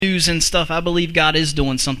news and stuff, I believe God is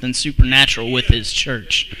doing something supernatural with His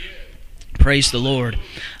church. Praise the Lord.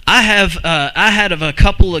 I had a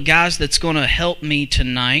couple of guys that's going to help me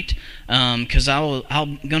tonight because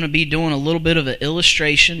I'm going to be doing a little bit of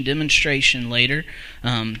an demonstration later.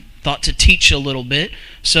 Thought to teach a little bit.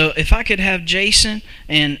 So if I could have Jason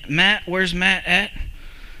and Matt, where's Matt at?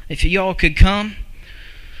 If y'all could come.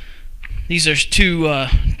 These are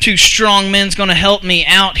two strong men's going to help me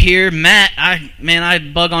out here. Matt, I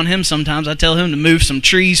bug on him sometimes. I tell him to move some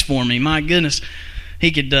trees for me. My goodness.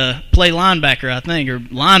 He could play linebacker, I think, or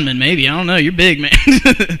lineman maybe. I don't know. You're big,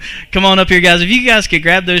 man. Come on up here, guys. If you guys could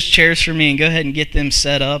grab those chairs for me and go ahead and get them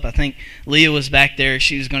set up. I think Leah was back there.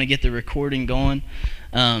 She was going to get the recording going.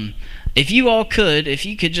 If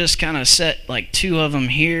you could just kind of set like two of them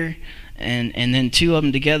here, and then two of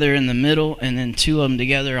them together in the middle, and then two of them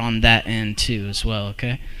together on that end too as well,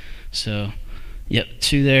 okay? So, yep,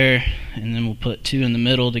 two there, and then we'll put two in the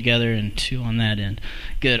middle together and two on that end.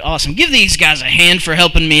 Good, awesome. Give these guys a hand for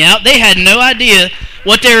helping me out. They had no idea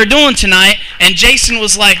what they were doing tonight, and Jason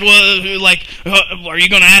was like, well, are you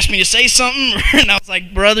going to ask me to say something? And I was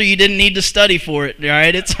like, brother, you didn't need to study for it, all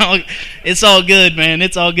right? It's all good, man.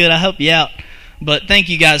 It's all good. I'll help you out. But thank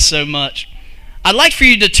you guys so much. I'd like for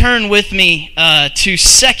you to turn with me to 2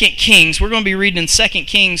 Kings. We're going to be reading in 2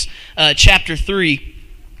 Kings chapter 3,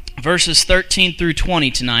 verses 13 through 20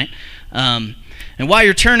 tonight. And while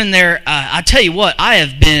you're turning there, I tell you what, I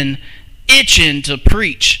have been itching to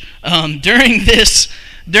preach. During this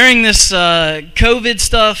COVID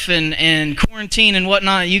stuff and quarantine and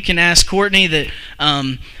whatnot, you can ask Courtney that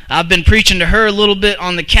I've been preaching to her a little bit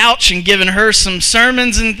on the couch and giving her some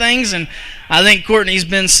sermons and things, and I think Courtney's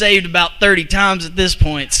been saved about 30 times at this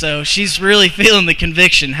point, so she's really feeling the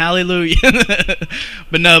conviction. Hallelujah.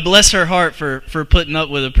 But no, bless her heart for putting up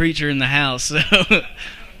with a preacher in the house. So.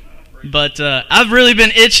 But I've really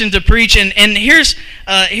been itching to preach, and here's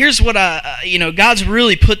what God's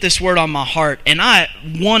really put this word on my heart, and I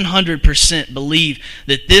 100% believe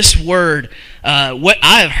that this word, what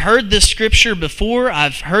I have heard this scripture before,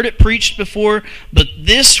 I've heard it preached before, but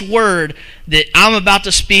this word that I'm about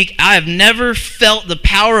to speak, I have never felt the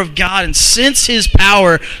power of God and sensed His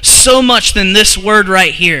power so much than this word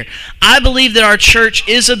right here. I believe that our church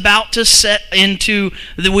is about to set into,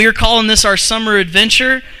 we're calling this our summer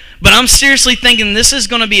adventure. But I'm seriously thinking this is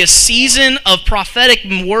going to be a season of prophetic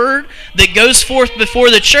word that goes forth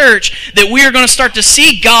before the church, that we are going to start to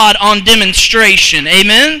see God on demonstration.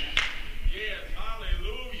 Amen? Yes,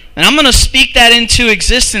 hallelujah. And I'm going to speak that into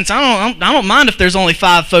existence. I don't mind if there's only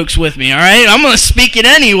 5 folks with me, all right? I'm going to speak it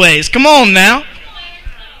anyways. Come on now.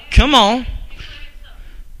 Come on.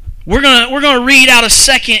 We're going to read out of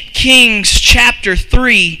 2 Kings chapter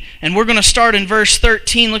 3, and we're going to start in verse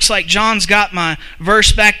 13. Looks like John's got my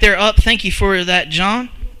verse back there up. Thank you for that, John.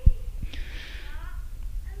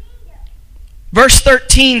 Verse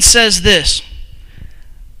 13 says this: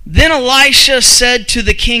 Then Elisha said to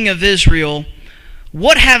the king of Israel,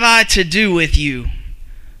 What have I to do with you?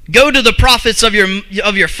 Go to the prophets of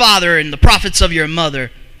your father and the prophets of your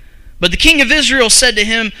mother. But the king of Israel said to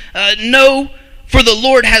him, No, for the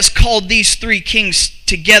Lord has called these 3 kings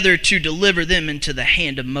together to deliver them into the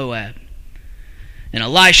hand of Moab. And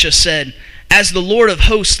Elisha said, As the Lord of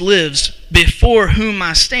hosts lives, before whom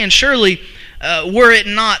I stand, surely were it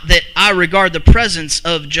not that I regard the presence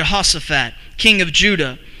of Jehoshaphat, king of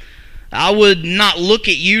Judah, I would not look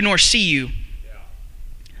at you nor see you.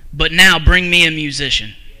 But now bring me a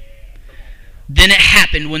musician. Then it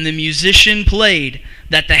happened when the musician played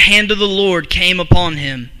that the hand of the Lord came upon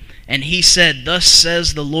him. And he said, Thus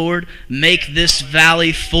says the Lord, make this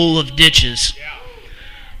valley full of ditches.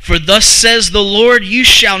 For thus says the Lord, you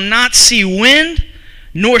shall not see wind,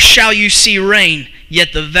 nor shall you see rain,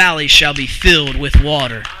 yet the valley shall be filled with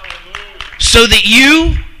water. So that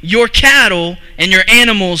you, your cattle, and your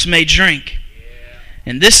animals may drink.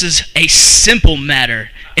 And this is a simple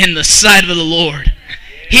matter in the sight of the Lord.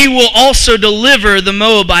 He will also deliver the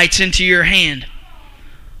Moabites into your hand.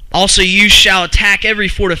 Also you shall attack every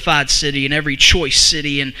fortified city and every choice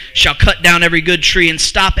city, and shall cut down every good tree, and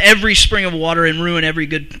stop every spring of water, and ruin every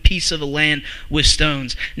good piece of the land with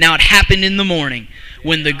stones. Now it happened in the morning,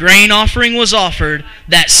 when the grain offering was offered,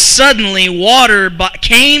 that suddenly water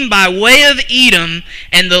came by way of Edom,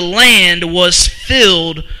 and the land was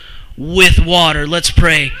filled with water. Let's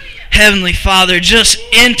pray. Heavenly Father, just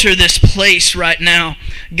enter this place right now.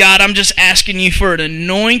 God, I'm just asking you for an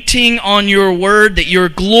anointing on your word, that your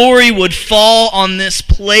glory would fall on this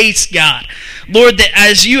place, God. Lord, that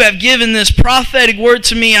as you have given this prophetic word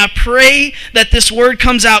to me, I pray that this word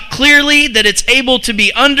comes out clearly, that it's able to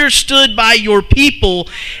be understood by your people,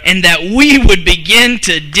 and that we would begin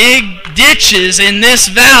to dig ditches in this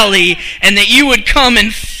valley, and that you would come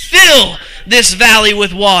and fill this valley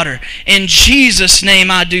with water. In Jesus' name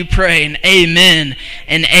I do pray, and amen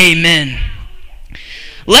and amen.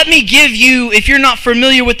 Let me give you, if you're not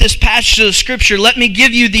familiar with this passage of Scripture, let me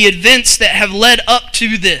give you the events that have led up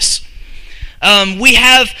to this. We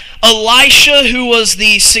have Elisha, who was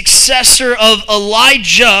the successor of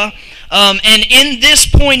Elijah, and in this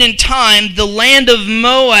point in time, the land of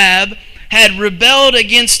Moab had rebelled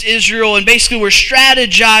against Israel and basically were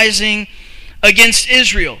strategizing against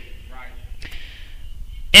Israel.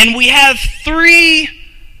 And we have three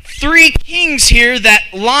kings here that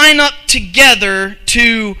line up together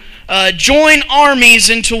to join armies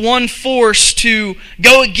into one force to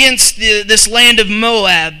go against this land of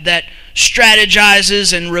Moab that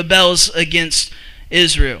strategizes and rebels against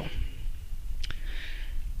Israel.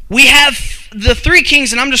 We have the three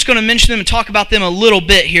kings, and I'm just going to mention them and talk about them a little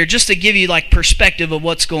bit here, just to give you like perspective of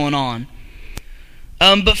what's going on.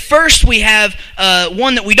 But first we have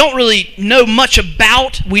one that we don't really know much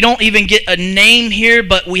about. We don't even get a name here,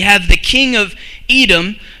 but we have the king of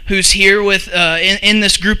Edom, who's here with in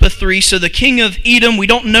this group of three. So the king of Edom, we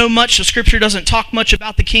don't know much. The scripture doesn't talk much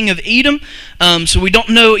about the king of Edom, so we don't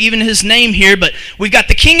know even his name here. But we've got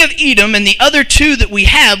the king of Edom, and the other two that we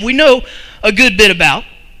have, we know a good bit about.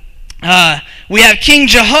 We have King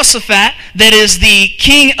Jehoshaphat, that is the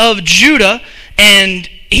king of Judah, and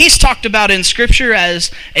he's talked about in Scripture as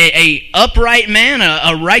a upright man,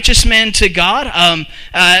 a righteous man to God,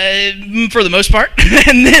 for the most part.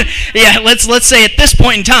 And then, let's say at this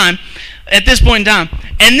point in time.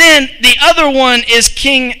 And then the other one is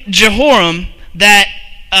King Jehoram, that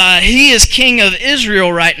he is king of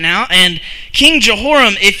Israel right now. And King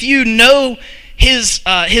Jehoram, if you know his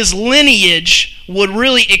lineage, would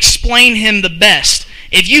really explain him the best.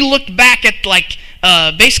 If you looked back at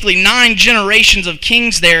basically 9 generations of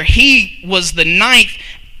kings there, he was the 9th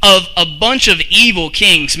of a bunch of evil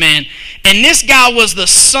kings, man. And this guy was the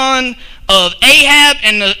son of Ahab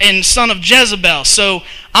and son of Jezebel. So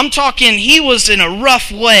I'm talking, he was in a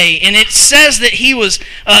rough way, and it says that he was,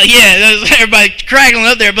 everybody crackling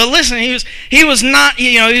up there. But listen, he was not,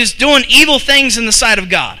 he was doing evil things in the sight of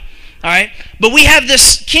God. All right, but we have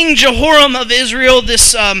this King Jehoram of Israel,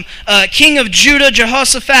 this king of Judah,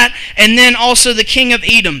 Jehoshaphat, and then also the king of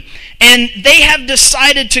Edom. And they have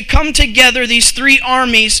decided to come together, these three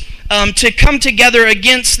armies, to come together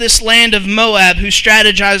against this land of Moab, who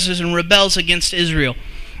strategizes and rebels against Israel.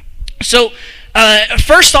 So,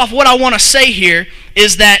 first off, what I want to say here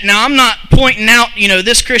is that, now I'm not pointing out,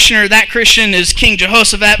 this Christian or that Christian is King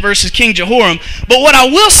Jehoshaphat versus King Jehoram, but what I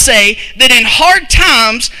will say, that in hard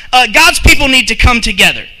times, God's people need to come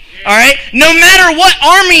together. All right? No matter what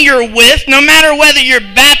army you're with, no matter whether you're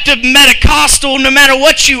Baptist, Pentecostal, no matter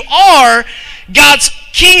what you are, God's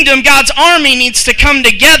kingdom, God's army needs to come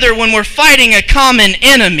together when we're fighting a common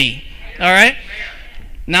enemy. All right?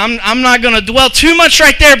 Now, I'm not going to dwell too much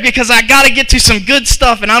right there because I got to get to some good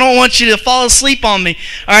stuff, and I don't want you to fall asleep on me.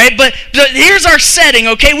 All right, but here's our setting.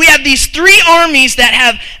 Okay, we have these three armies that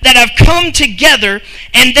have come together,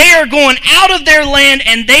 and they are going out of their land,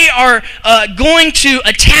 and they are going to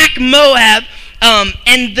attack Moab.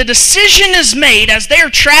 And the decision is made as they are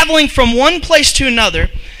traveling from one place to another.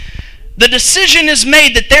 The decision is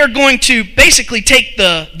made that they're going to basically take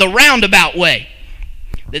the roundabout way.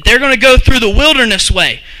 That they're going to go through the wilderness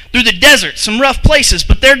way, through the desert, some rough places,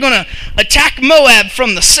 but they're going to attack Moab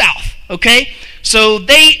from the south, okay? So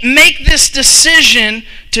they make this decision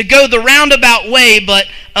to go the roundabout way, but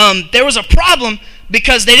there was a problem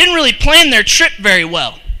because they didn't really plan their trip very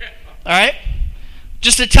well, all right?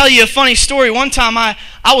 Just to tell you a funny story, one time I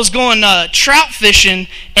was going trout fishing,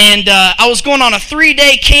 and I was going on a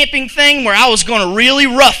 3-day camping thing where I was going to really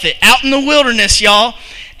rough it, out in the wilderness, y'all.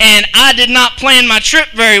 And I did not plan my trip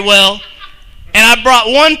very well. And I brought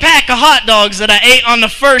 1 pack of hot dogs that I ate on the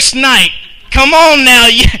first night. Come on now,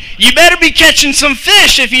 you better be catching some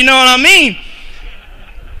fish if you know what I mean.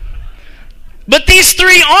 But these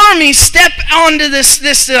three armies step onto this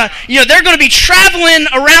they're going to be traveling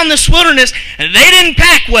around this wilderness, and they didn't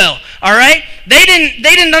pack well, all right? They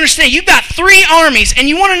didn't understand. You've got 3 armies, and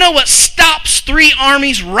you want to know what stops 3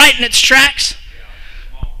 armies right in its tracks?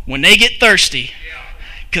 When they get thirsty.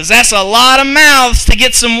 Because that's a lot of mouths to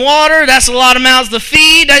get some water. That's a lot of mouths to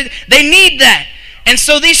feed. They need that. And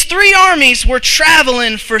so these 3 armies were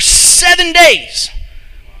traveling for 7 days.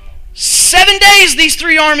 7 days these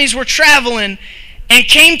three armies were traveling and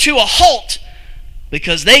came to a halt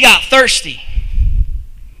because they got thirsty.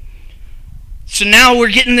 So now we're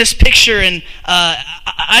getting this picture, and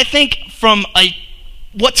I think from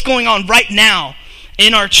what's going on right now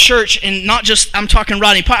in our church, and not just, I'm talking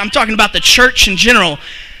Rodney Pike, I'm talking about the church in general,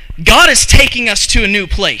 God is taking us to a new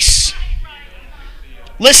place.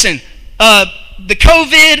 Listen, the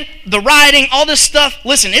COVID, the rioting, all this stuff,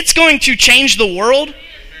 listen, it's going to change the world.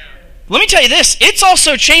 Let me tell you this, it's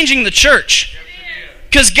also changing the church.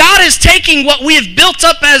 Because God is taking what we have built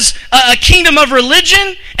up as a kingdom of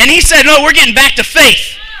religion, and He said, no, we're getting back to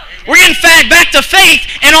faith. We're getting back to faith,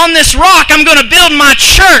 and on this rock, I'm going to build my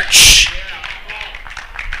church.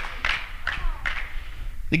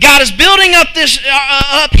 God is building up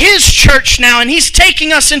His church now, and He's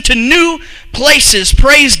taking us into new places.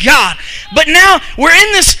 Praise God. But now we're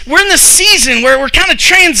in this season where we're kind of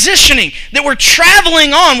transitioning, that we're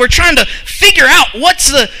traveling on. We're trying to figure out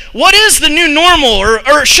what is the new normal,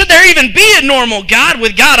 or should there even be a normal? God,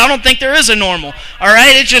 with God, I don't think there is a normal. All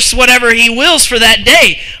right, it's just whatever He wills for that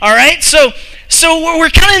day. All right, so we're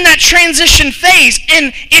kind of in that transition phase,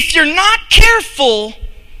 and if you're not careful,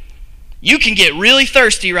 you can get really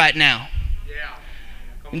thirsty right now.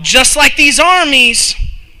 And just like these armies,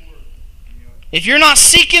 if you're not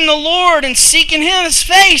seeking the Lord and seeking His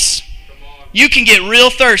face, you can get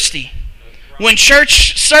real thirsty. When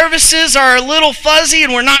church services are a little fuzzy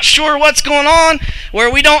and we're not sure what's going on,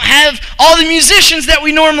 where we don't have all the musicians that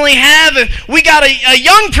we normally have, and we got a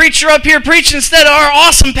young preacher up here preaching instead of our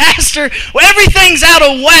awesome pastor, well, everything's out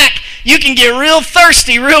of whack, you can get real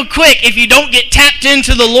thirsty real quick if you don't get tapped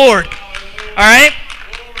into the Lord. All right?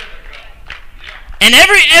 And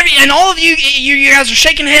and all of you guys are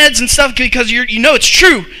shaking heads and stuff because you know it's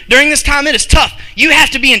true. During this time, it is tough. You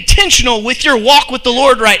have to be intentional with your walk with the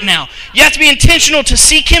Lord right now. You have to be intentional to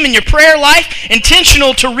seek Him in your prayer life,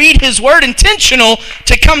 intentional to read His Word, intentional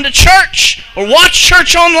to come to church or watch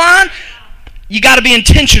church online. You got to be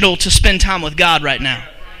intentional to spend time with God right now,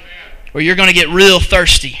 or you're going to get real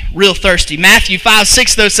thirsty, real thirsty. Matthew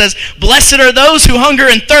 5:6 though says, "Blessed are those who hunger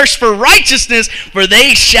and thirst for righteousness, for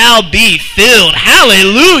they shall be filled."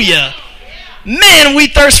 Hallelujah. Man, we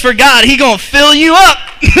thirst for God. He going to fill you up.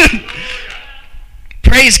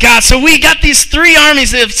 Praise God. So we got these three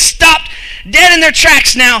armies that have stopped dead in their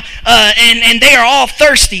tracks now, and they are all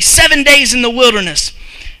thirsty. 7 days in the wilderness.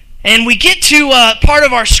 And we get to part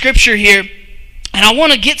of our scripture here, and I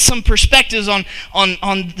want to get some perspectives on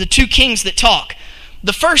the two kings that talk.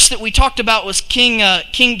 The first that we talked about was King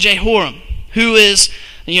Jehoram, who is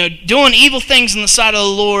doing evil things in the sight of the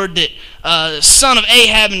Lord, that son of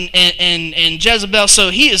Ahab and Jezebel.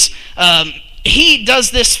 So he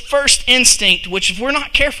does this first instinct, which if we're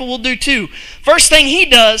not careful, we'll do too. First thing he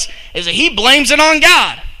does is that he blames it on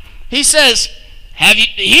God. He says,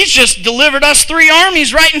 He's just delivered us three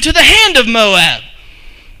armies right into the hand of Moab.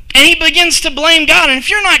 And he begins to blame God. And if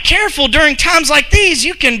you're not careful during times like these,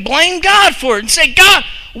 you can blame God for it and say, God,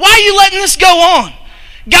 why are you letting this go on?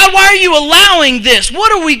 God, why are you allowing this?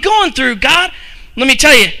 What are we going through, God? Let me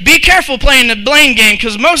tell you, be careful playing the blame game,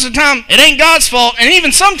 because most of the time it ain't God's fault. And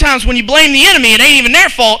even sometimes when you blame the enemy, it ain't even their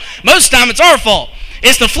fault. Most of the time it's our fault.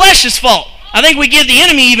 It's the flesh's fault. I think we give the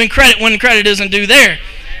enemy even credit when credit isn't due there.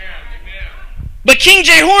 But King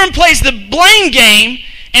Jehoram plays the blame game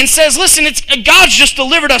and says, listen, God's just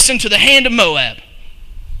delivered us into the hand of Moab.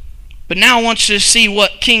 But now I want you to see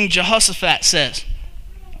what King Jehoshaphat says.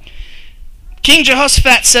 King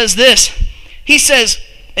Jehoshaphat says this. He says,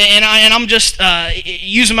 and I'm just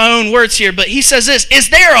using my own words here, but he says this, is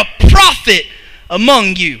there a prophet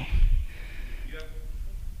among you?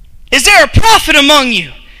 Is there a prophet among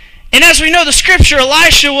you? And as we know the scripture,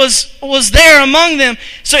 Elisha was there among them.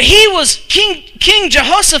 So King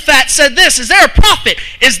Jehoshaphat said this, is there a prophet?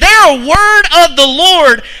 Is there a word of the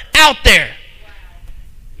Lord out there?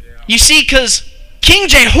 You see, because King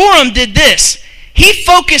Jehoram did this. He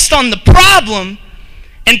focused on the problem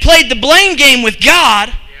and played the blame game with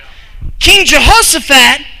God. King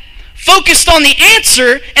Jehoshaphat focused on the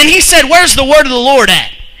answer, and he said, where's the word of the Lord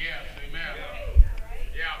at?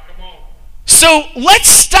 So let's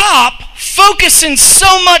stop focusing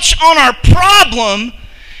so much on our problem,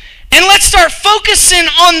 and let's start focusing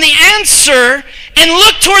on the answer and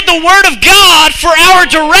look toward the Word of God for our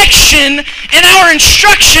direction and our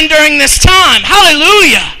instruction during this time.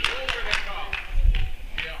 Hallelujah.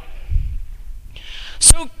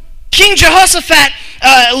 So King Jehoshaphat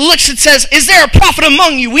looks and says, is there a prophet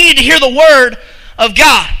among you? We need to hear the Word of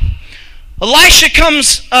God. Elisha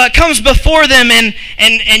comes before them, and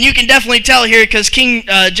you can definitely tell here because King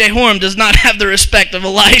Jehoram does not have the respect of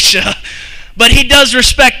Elisha. but he does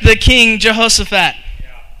respect the king Jehoshaphat.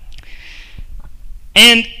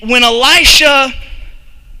 And when Elisha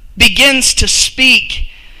begins to speak,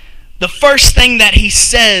 the first thing that he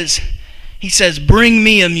says, bring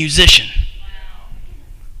me a musician.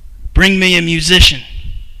 Bring me a musician.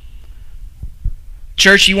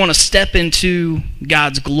 Church, you want to step into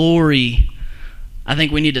God's glory, I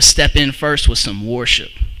think we need to step in first with some worship.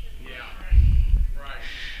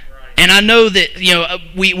 And I know that,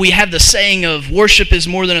 we have the saying of worship is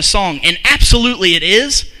more than a song, and absolutely it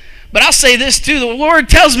is. But I'll say this too, the Lord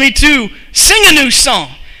tells me to sing a new song.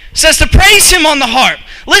 It says to praise Him on the harp.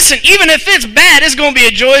 Listen, even if it's bad, it's going to be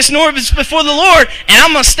a joyous noise before the Lord, and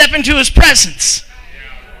I'm going to step into His presence.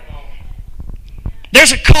 There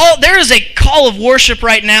is a call of worship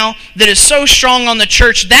right now that is so strong on the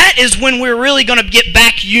church. That is when we're really going to get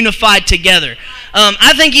back unified together.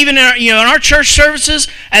 I think even in our church services,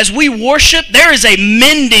 as we worship, there is a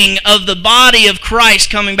mending of the body of Christ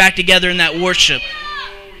coming back together in that worship.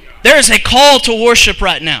 There is a call to worship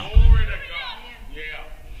right now.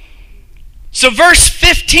 So verse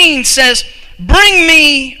 15 says, bring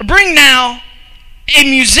now a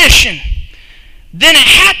musician. Then it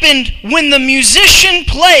happened when the musician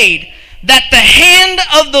played that the hand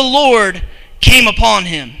of the Lord came upon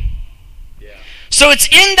him. So it's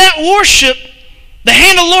in that worship, the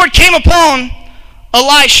hand of the Lord came upon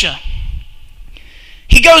Elisha.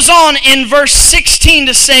 He goes on in verse 16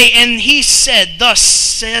 to say, and he said, thus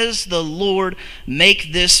says the Lord,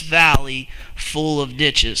 make this valley full of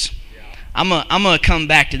ditches. I'm going to come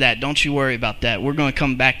back to that. Don't you worry about that. We're going to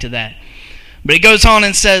come back to that. But it goes on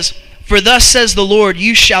and says, for thus says the Lord,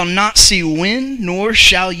 you shall not see wind, nor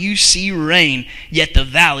shall you see rain, yet the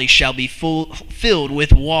valley shall be filled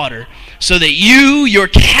with water, so that you, your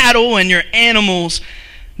cattle, and your animals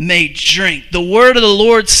may drink. The word of the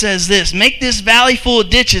Lord says this, make this valley full of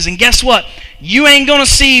ditches, and guess what? You ain't going to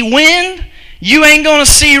see wind, you ain't going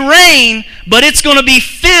to see rain, but it's going to be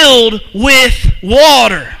filled with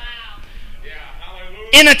water.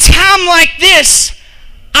 In a time like this,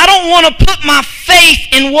 I don't want to put my faith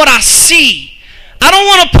in what I see. I don't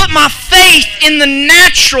want to put my faith in the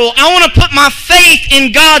natural. I want to put my faith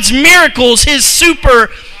in God's miracles, His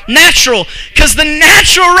supernatural. Because the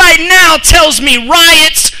natural right now tells me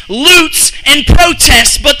riots, loots, and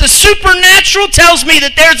protests. But the supernatural tells me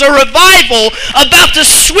that there's a revival about to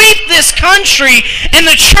sweep this country. And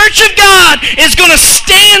the church of God is going to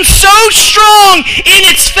stand so strong in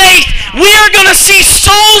its faith. We are going to see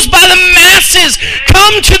souls by the masses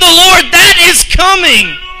come to the Lord. That is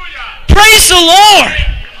coming. Praise the Lord.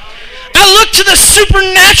 I look to the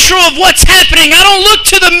supernatural of what's happening. I don't look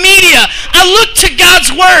to the media. I look to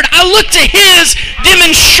God's Word. I look to His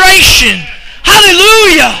demonstration.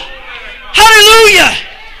 Hallelujah. Hallelujah.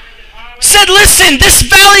 Said, listen, this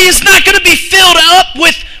valley is not going to be filled up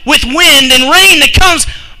with wind and rain that comes,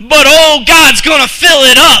 but God's going to fill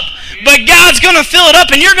it up. But God's going to fill it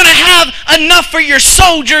up, and you're going to have enough for your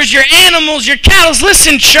soldiers, your animals, your cattle.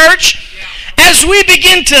 Listen, church, as we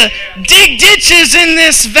begin to dig ditches in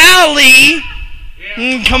this valley,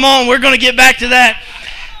 come on, we're going to get back to that.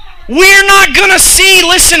 We're not going to see,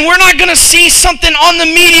 we're not going to see something on the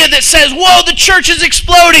media that says, whoa, the church is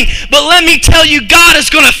exploding. But let me tell you, God is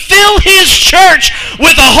going to fill His church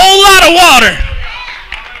with a whole lot of water.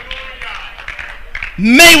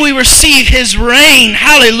 May we receive His rain.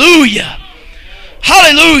 Hallelujah.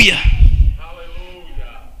 Hallelujah.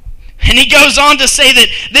 And he goes on to say that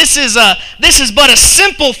this is but a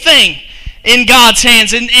simple thing in God's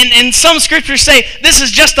hands. And some scriptures say this is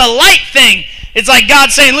just a light thing. It's like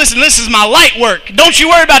God saying, listen, this is my light work. Don't you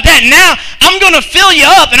worry about that. Now I'm going to fill you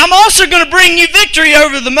up, and I'm also going to bring you victory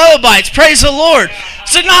over the Moabites. Praise the Lord.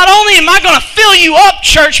 So not only am I going to fill you up,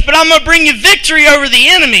 church, but I'm going to bring you victory over the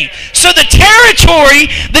enemy. So the territory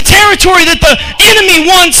that the enemy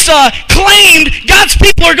once claimed, God's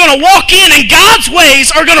people are going to walk in, and God's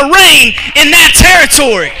ways are going to reign in that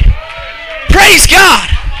territory. Praise God.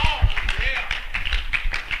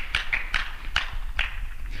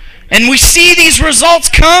 And we see these results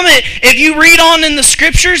come. If you read on in the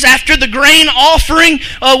scriptures, after the grain offering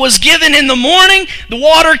was given in the morning, the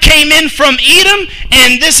water came in from Edom,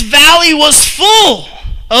 and this valley was full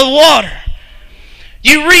of water.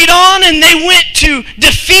 You read on, and they went to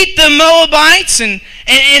defeat the Moabites, and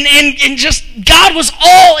just God was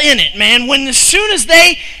all in it, man. As soon as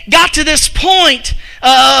they got to this point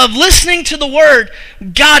of listening to the word,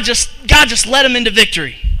 God just led them into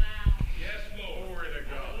victory.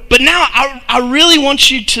 But now I really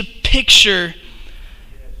want you to picture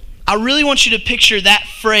that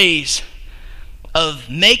phrase of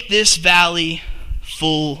make this valley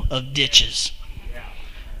full of ditches.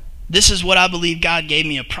 This is what I believe God gave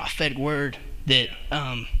me, a prophetic word that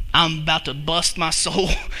I'm about to bust my soul.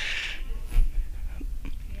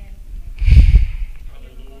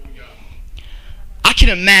 I can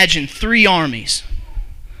imagine 3 armies.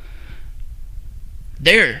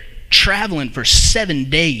 They're traveling for 7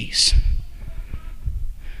 days.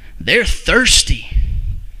 They're thirsty.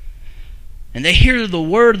 And they hear the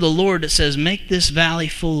word of the Lord that says, make this valley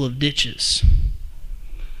full of ditches.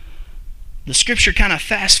 The scripture kind of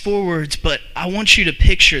fast forwards, but I want you to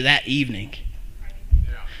picture that evening.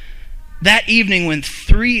 Yeah. That evening when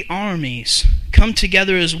 3 armies come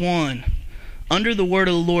together as one, under the word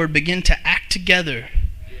of the Lord, begin to act together.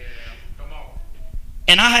 Yeah. Come on.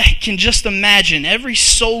 And I can just imagine every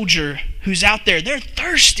soldier who's out there, they're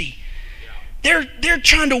thirsty. They're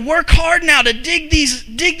trying to work hard now to dig these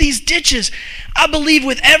ditches. I believe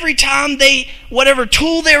with every time whatever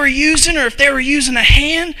tool they were using, or if they were using a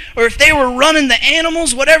hand, or if they were running the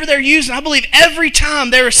animals, whatever they're using, I believe every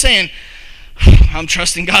time they were saying, I'm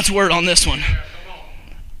trusting God's word on this one.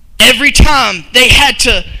 Every time they had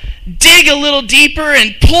to dig a little deeper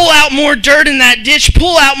and pull out more dirt in that ditch,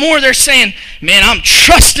 pull out more, they're saying, man, I'm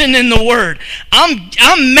trusting in the word.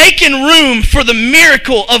 I'm making room for the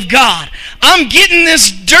miracle of God. I'm getting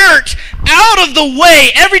this dirt out of the way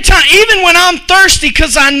every time, even when I'm thirsty,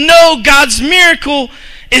 because I know God's miracle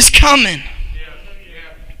is coming.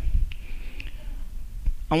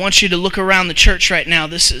 I want you to look around the church right now.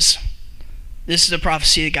 This is a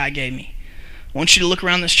prophecy that God gave me. I want you to look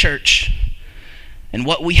around this church and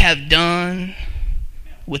what we have done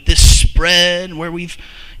with this spread, where we've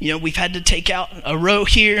had to take out a row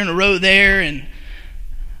here and a row there, and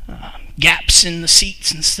gaps in the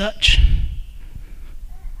seats and such.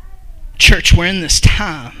 Church, we're in this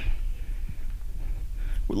time.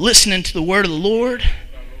 We're listening to the word of the Lord,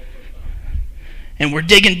 and we're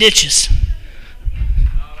digging ditches.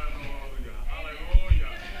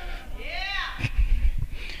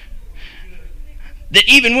 That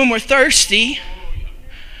even when we're thirsty,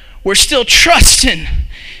 we're still trusting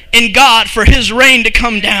in God for His rain to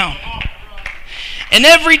come down. And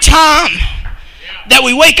every time that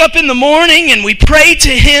we wake up in the morning and we pray to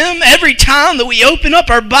Him, every time that we open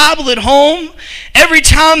up our Bible at home, every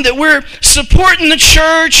time that we're supporting the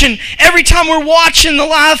church, and every time we're watching the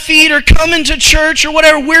live feed or coming to church or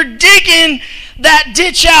whatever, we're digging that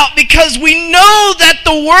ditch out, because we know that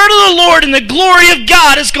the word of the Lord and the glory of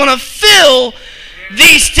God is going to fill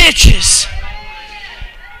these ditches.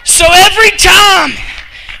 So every time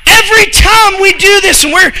we do this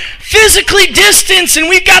and we're physically distanced and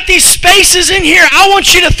we've got these spaces in here, I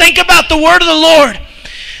want you to think about the word of the Lord.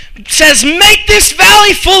 It says, make this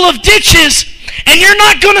valley full of ditches, and you're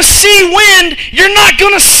not going to see wind, you're not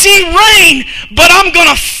going to see rain, but I'm going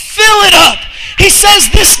to fill it up. He says,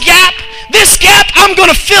 this gap, I'm going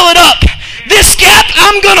to fill it up. This gap,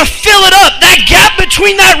 I'm going to fill it up. That gap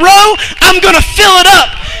between that row, I'm going to fill it up.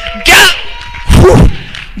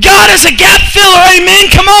 God is a gap filler, amen.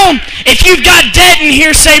 Come on. If you've got debt in here,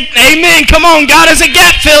 say amen. Come on, God is a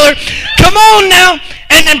gap filler. Come on now.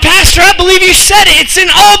 And Pastor, I believe you said it. It's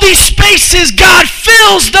in all these spaces. God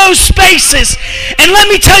fills those spaces. And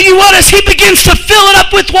let me tell you what, as He begins to fill it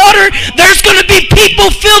up with water, there's going to be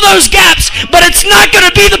people fill those gaps. But it's not going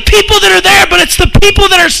to be the people that are there, but it's the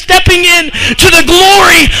people that are stepping in to the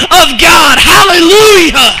glory of God.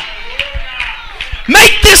 Hallelujah.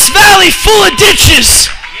 Make this valley full of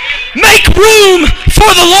ditches. Make room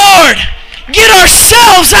for the Lord. Get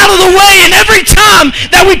ourselves out of the way, and every time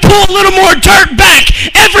that we pull a little more dirt back,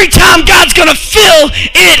 every time God's going to fill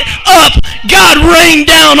it up. God rain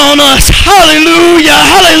down on us. Hallelujah,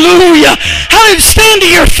 hallelujah. Hallelujah. Stand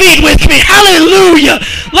to your feet with me. Hallelujah.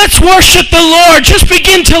 Let's worship the Lord. Just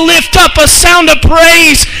begin to lift up a sound of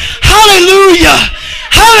praise. Hallelujah,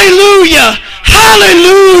 hallelujah,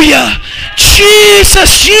 hallelujah.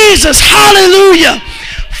 Jesus, Jesus, hallelujah.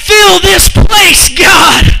 Fill this place,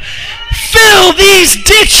 God. Fill these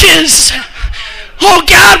ditches. Oh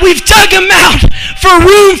God, we've dug them out for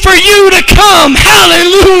room for you to come.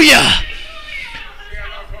 Hallelujah.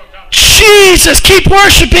 Jesus, keep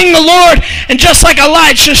worshiping the Lord. And just like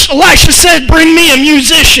Elisha said, bring me a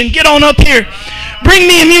musician. Get on up here. Bring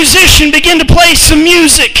me a musician. Begin to play some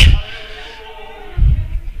music.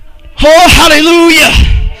 Oh, hallelujah.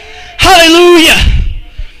 Hallelujah.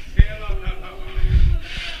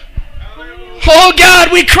 Oh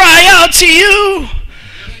God, we cry out to you.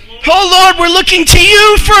 Oh Lord, we're looking to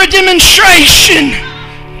you for a demonstration.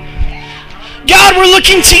 God, we're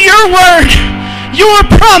looking to your word, your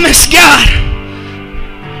promise, God.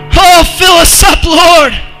 Oh, fill us up,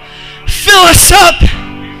 Lord. Fill us up.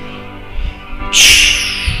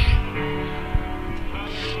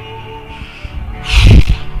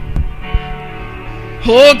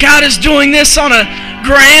 Oh, God is doing this on a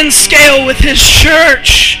grand scale with His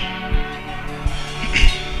church.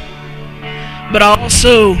 But I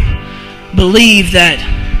also believe that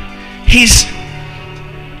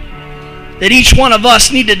each one of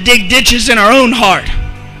us need to dig ditches in our own heart.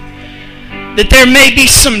 That there may be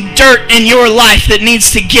some dirt in your life that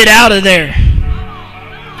needs to get out of there.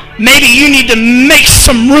 Maybe you need to make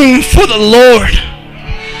some room for the Lord.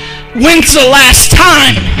 When's the last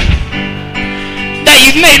time that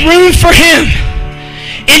you've made room for Him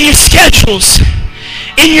in your schedules,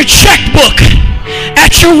 in your checkbook,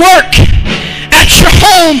 at your work, at your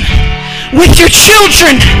home, with your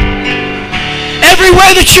children?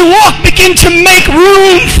 Everywhere that you walk, begin to make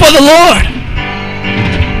room for the Lord.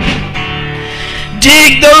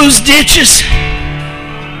 Dig those ditches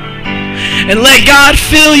and let God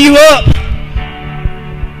fill you up.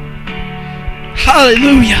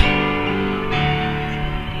 Hallelujah.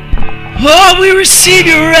 Oh, we receive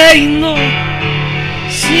your rain, Lord.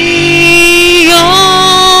 See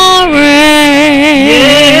your rain.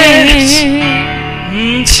 Yes.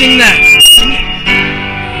 Sing that. Sing it.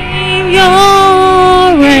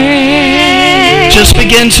 Your rain. Just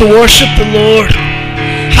begin to worship the Lord.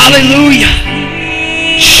 Hallelujah.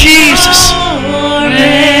 Jesus. Your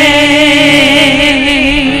rain.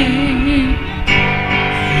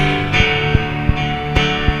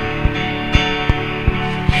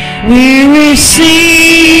 We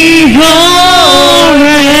receive your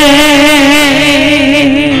rain.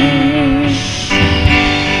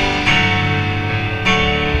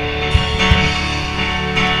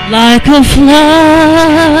 Like a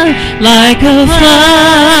flood,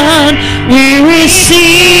 we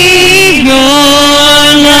receive your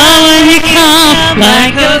love when you come.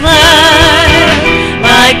 Like a flood,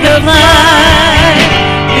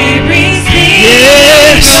 we receive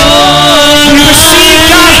your love. We receive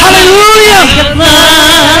God, hallelujah. Like a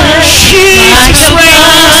flood, Jesus, reign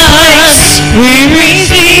in this place. we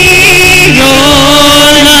receive your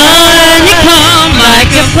love when you come.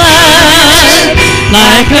 Like a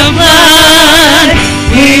flood,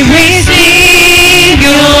 we receive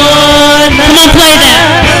your love. Come on, play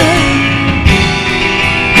that.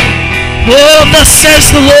 Oh, thus says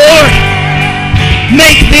the Lord,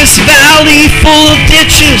 make this valley full of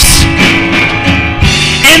ditches.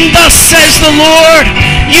 And thus says the Lord,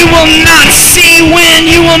 you will not see wind,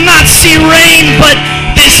 you will not see rain, but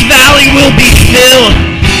this valley will be filled.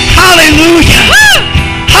 Hallelujah.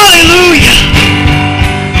 Hallelujah.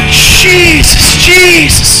 Jesus,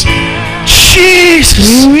 Jesus,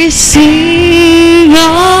 Jesus. We receive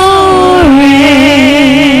your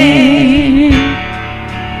rain.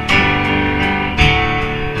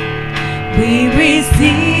 We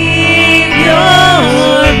receive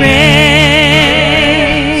your rain.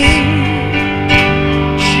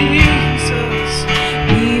 Jesus.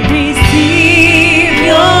 We receive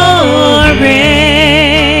your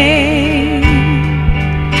rain.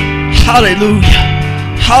 Hallelujah.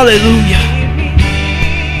 Hallelujah.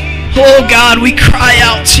 Oh God, we cry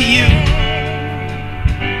out to you.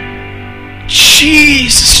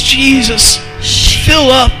 Jesus, Jesus, fill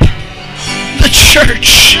up the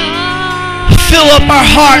church. Fill up our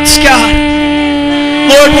hearts, God.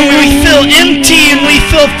 Lord, when we feel empty and we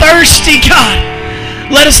feel thirsty, God,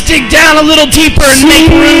 let us dig down a little deeper and make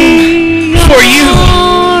room for you.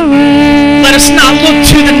 Let us not look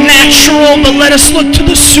to the natural, but let us look to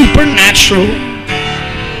the supernatural.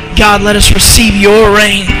 God, let us receive your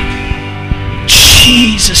rain.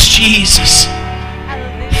 Jesus, Jesus.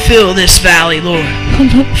 Fill this valley, Lord.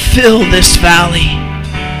 Fill this valley.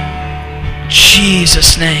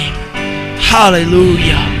 Jesus' name.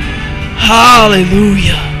 Hallelujah.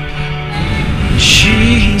 Hallelujah.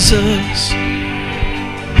 Jesus.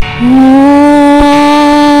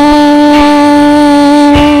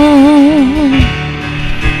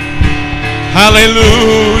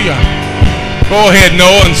 Hallelujah. Go ahead,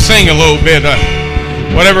 Noah, and sing a little bit.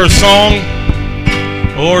 Whatever song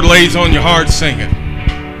the Lord lays on your heart, sing it.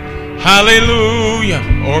 Hallelujah.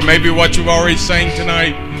 Or maybe what you've already sang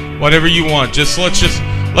tonight. Whatever you want.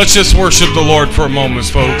 Let's just worship the Lord for a moment,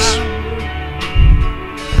 folks.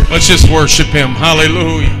 Let's just worship Him.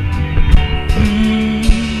 Hallelujah.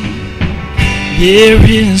 There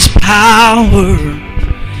is power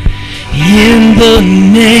in the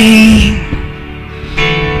name.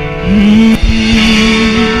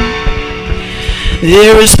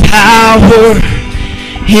 There is power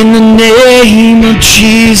in the name of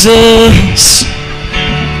Jesus.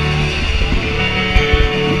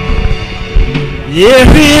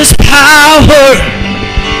 There is power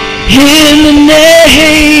in the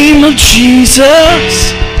name of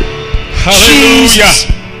Jesus. Hallelujah. Jesus.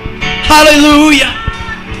 Hallelujah.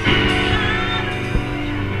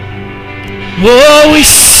 Oh, we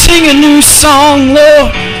sing a new song,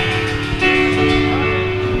 Lord.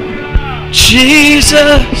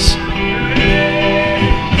 Jesus,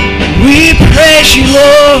 we praise you,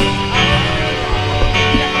 Lord.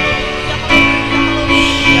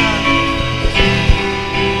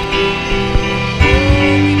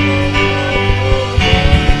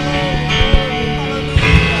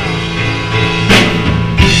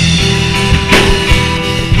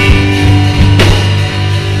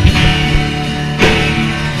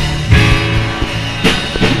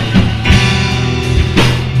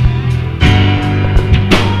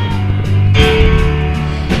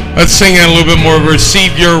 Let's sing it a little bit more.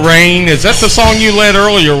 Receive Your Reign. Is that the song you led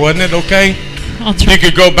earlier, wasn't it? Okay. I'll try. You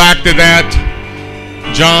could go back to that,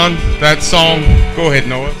 John, that song. Go ahead,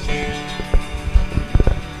 Noah.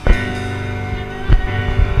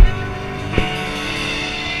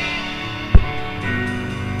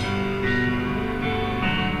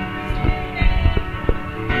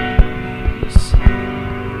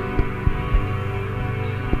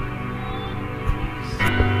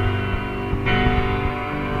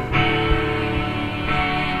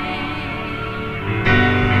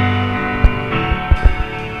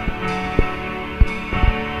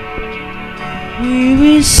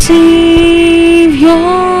 Receive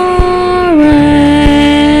your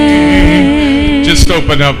reign. Just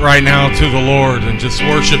open up right now to the Lord and just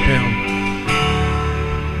worship Him.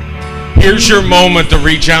 Here's your moment to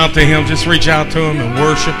reach out to Him. Just reach out to Him and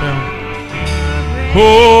worship Him.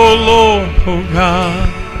 Oh Lord, oh God,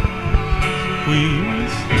 we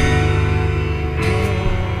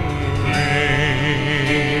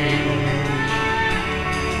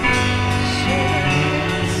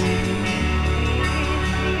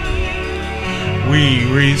we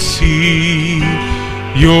receive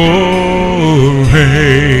your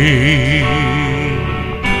reign.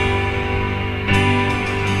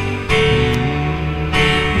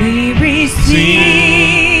 We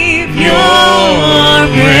receive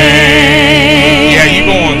your reign. Yeah, you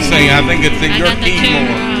go on sing. I think it's in your key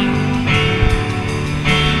more.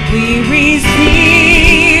 We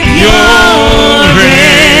receive your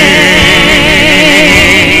reign.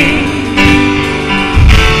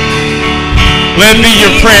 Let me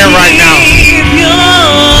your prayer right now.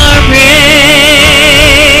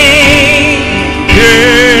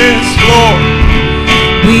 Yes, Lord.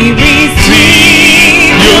 We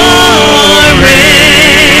receive your reign.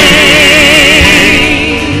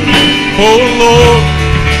 Oh Lord.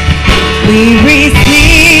 We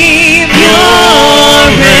receive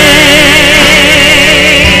your reign.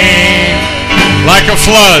 Like a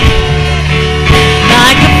flood.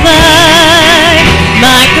 Like a flood.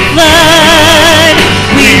 Like a flood.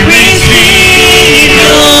 We receive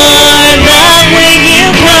your love when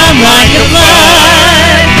you come like a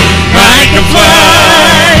flood, like a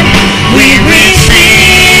flood. We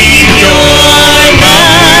receive your love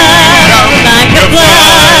like a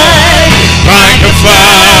flood, Like a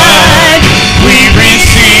flood. we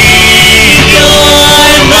receive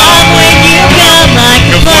your love when you come like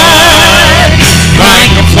a flood,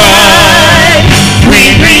 like a flood.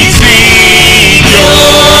 We receive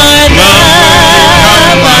your love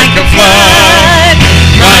like a flood,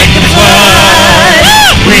 like a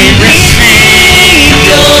flood. We receive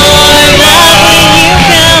your love when you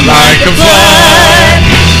come like a flood,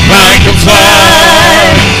 like a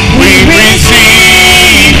flood. We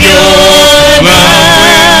receive your love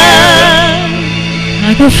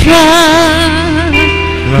like a flood,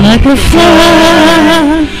 like a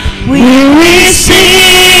flood. We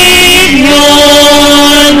receive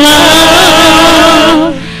your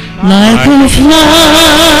love like a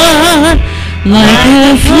flood, like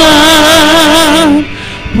a flood.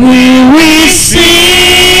 We receive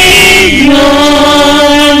your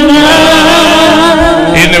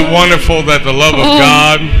love. Isn't it wonderful that the love of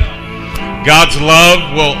God's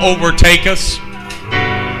love will overtake us?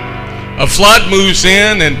 A flood moves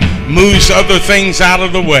in and moves other things out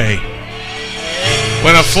of the way.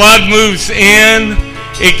 When a flood moves in,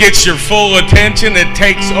 it gets your full attention. It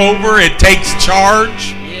takes over. It takes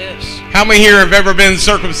charge. Yes. How many here have ever been in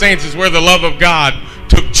circumstances where the love of God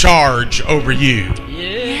took charge over you?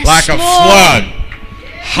 Yes. Like a flood.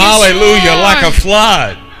 Hallelujah, like a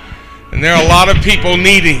flood. And there are a lot of people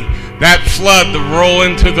needing that flood to roll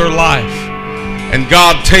into their life. And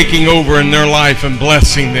God taking over in their life and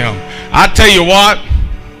blessing them. I tell you what,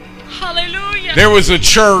 Hallelujah. there was a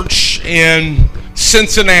church in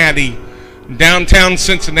Cincinnati, downtown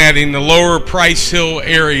Cincinnati, in the lower Price Hill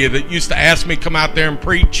area that used to ask me to come out there and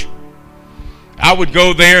preach. I would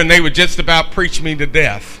go there and they would just about preach me to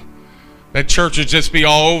death. That church would just be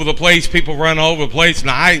all over the place. People run all over the place. And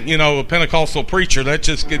a Pentecostal preacher, that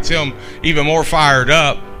just gets him even more fired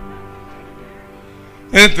up.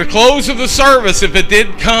 And at the close of the service, if it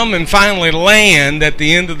did come and finally land at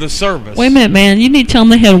the end of the service. Wait a minute, man. You need to tell them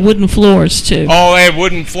they had wooden floors, too. Oh, they had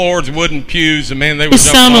wooden floors, wooden pews, and man, they were It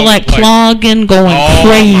sounded like clogging, going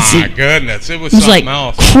crazy. Oh, my goodness. It was like something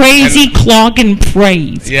else. Crazy clogging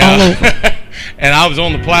praise all over. And I was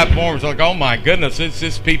on the platform. It's like, oh, my goodness, it's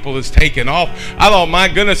just people that's taking off. I thought, my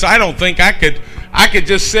goodness, I don't think I could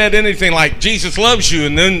just said anything like, Jesus loves you,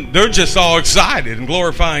 and then they're just all excited and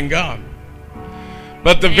glorifying God.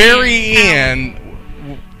 But the very end,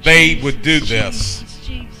 they would do this.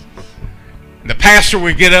 And the pastor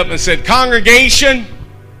would get up and said, congregation,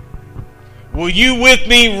 will you with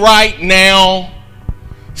me right now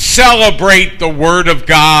celebrate the Word of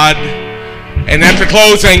God? And at the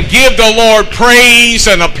close, and give the Lord praise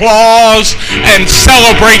and applause and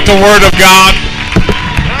celebrate the Word of God.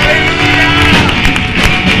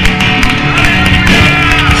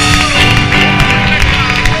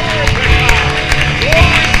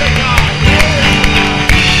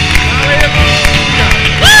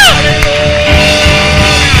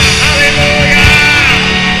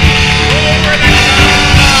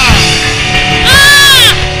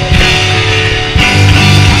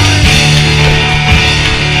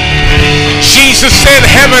 Jesus said,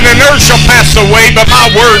 heaven and earth shall pass away, but my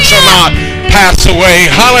word shall not pass away.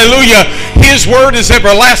 Hallelujah. His word is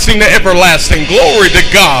everlasting to everlasting. Glory to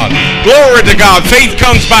God. Glory to God. Faith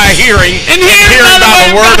comes by hearing, and hearing by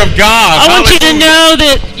the word of God. I want you to know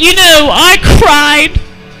that, I cried.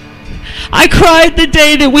 I cried the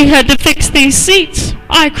day that we had to fix these seats.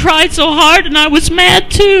 I cried so hard, and I was mad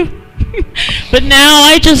too. But now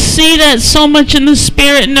I just see that so much in the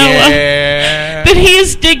Spirit, Noah, that He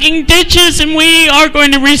is digging ditches, and we are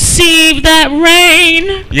going to receive that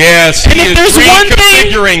rain. Yes, He is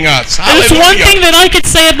reconfiguring us. There's one thing that I could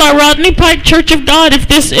say about Rodney Pike Church of God. If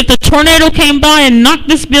the tornado came by and knocked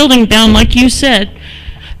this building down, like you said,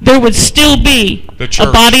 there would still be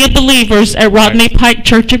a body of believers at Rodney Pike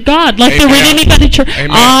Church of God, like there would anybody church. Amen.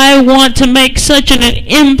 I want to make such an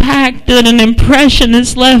impact and an impression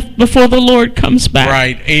is left before the Lord comes back.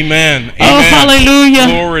 Right. Amen. Oh, Amen. hallelujah.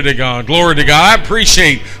 Glory to God. Glory to God. I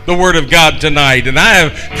appreciate the Word of God tonight, and I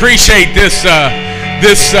appreciate this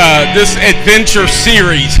adventure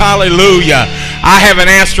series. Hallelujah. I haven't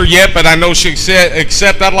asked her yet, but I know she'll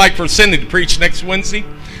accept. I'd like for Cindy to preach next Wednesday.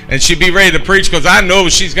 And she'd be ready to preach because I know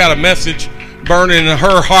she's got a message burning in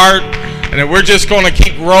her heart. And we're just going to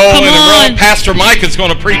keep rolling and rolling. Pastor Mike is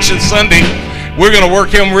going to preach this Sunday. We're going to work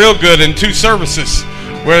him real good in 2 services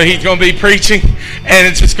where he's going to be preaching. And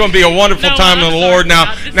it's just going to be a wonderful time in the Lord.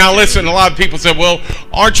 Now listen, a lot of people say, well,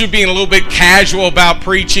 aren't you being a little bit casual about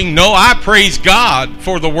preaching? No, I praise God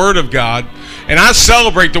for the Word of God. And I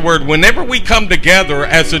celebrate the Word. Whenever we come together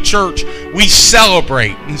as a church, we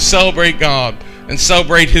celebrate and celebrate God. And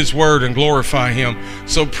celebrate His Word and glorify Him.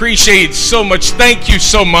 So appreciate so much. Thank you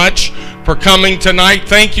so much for coming tonight.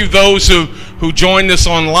 Thank you those who joined us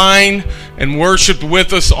online and worshiped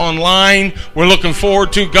with us online. We're looking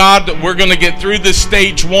forward to God that we're going to get through this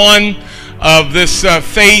stage 1 of this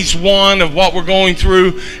phase 1 of what we're going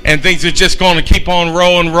through, and things are just going to keep on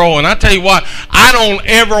rolling. I tell you what, I don't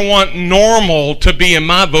ever want normal to be in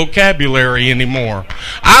my vocabulary anymore.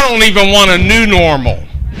 I don't even want a new normal.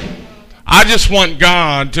 I just want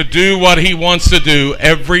God to do what He wants to do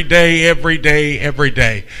every day.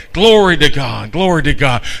 Glory to God. Glory to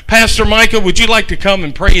God. Pastor Micah, would you like to come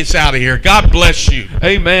and pray us out of here? God bless you.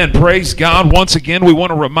 Amen. Praise God. Once again, we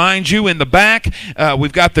want to remind you in the back,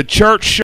 we've got the church